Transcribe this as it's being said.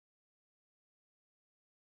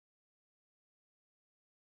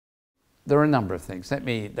There are a number of things. Let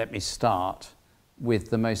me start with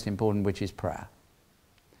the most important, which is prayer.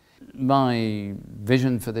 My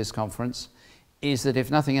vision for this conference is that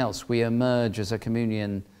if nothing else, we emerge as a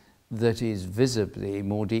communion that is visibly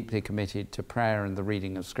more deeply committed to prayer and the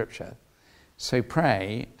reading of Scripture. So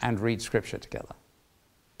pray and read Scripture together.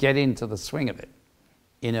 Get into the swing of it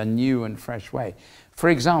in a new and fresh way. For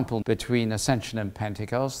example, between Ascension and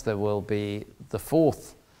Pentecost, there will be the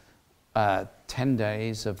fourth 10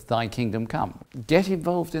 days of Thy Kingdom Come. Get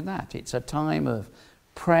involved in that. It's a time of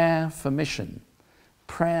prayer for mission,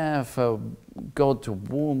 prayer for God to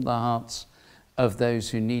warm the hearts of those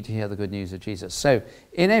who need to hear the good news of Jesus. So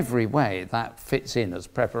in every way that fits in as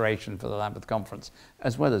preparation for the Lambeth Conference,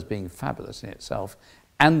 as well as being fabulous in itself.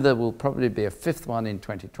 And there will probably be a fifth one in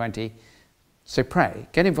 2020. So pray,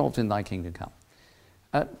 get involved in Thy Kingdom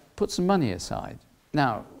Come. Put some money aside.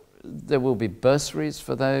 Now, there will be bursaries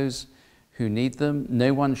for those who need them.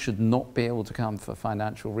 No one should not be able to come for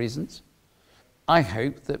financial reasons. I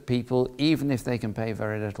hope that people, even if they can pay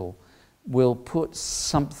very little, will put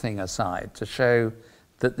something aside to show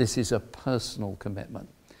that this is a personal commitment.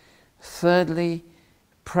 Thirdly,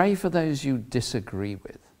 pray for those you disagree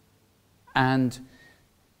with and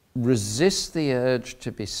resist the urge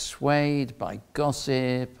to be swayed by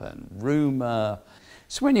gossip and rumor.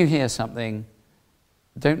 So when you hear something,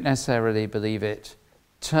 don't necessarily believe it.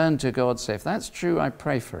 Turn to God, say, if that's true, I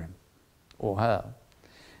pray for him or her.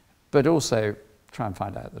 But also try and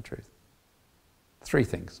find out the truth. 3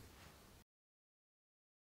 things.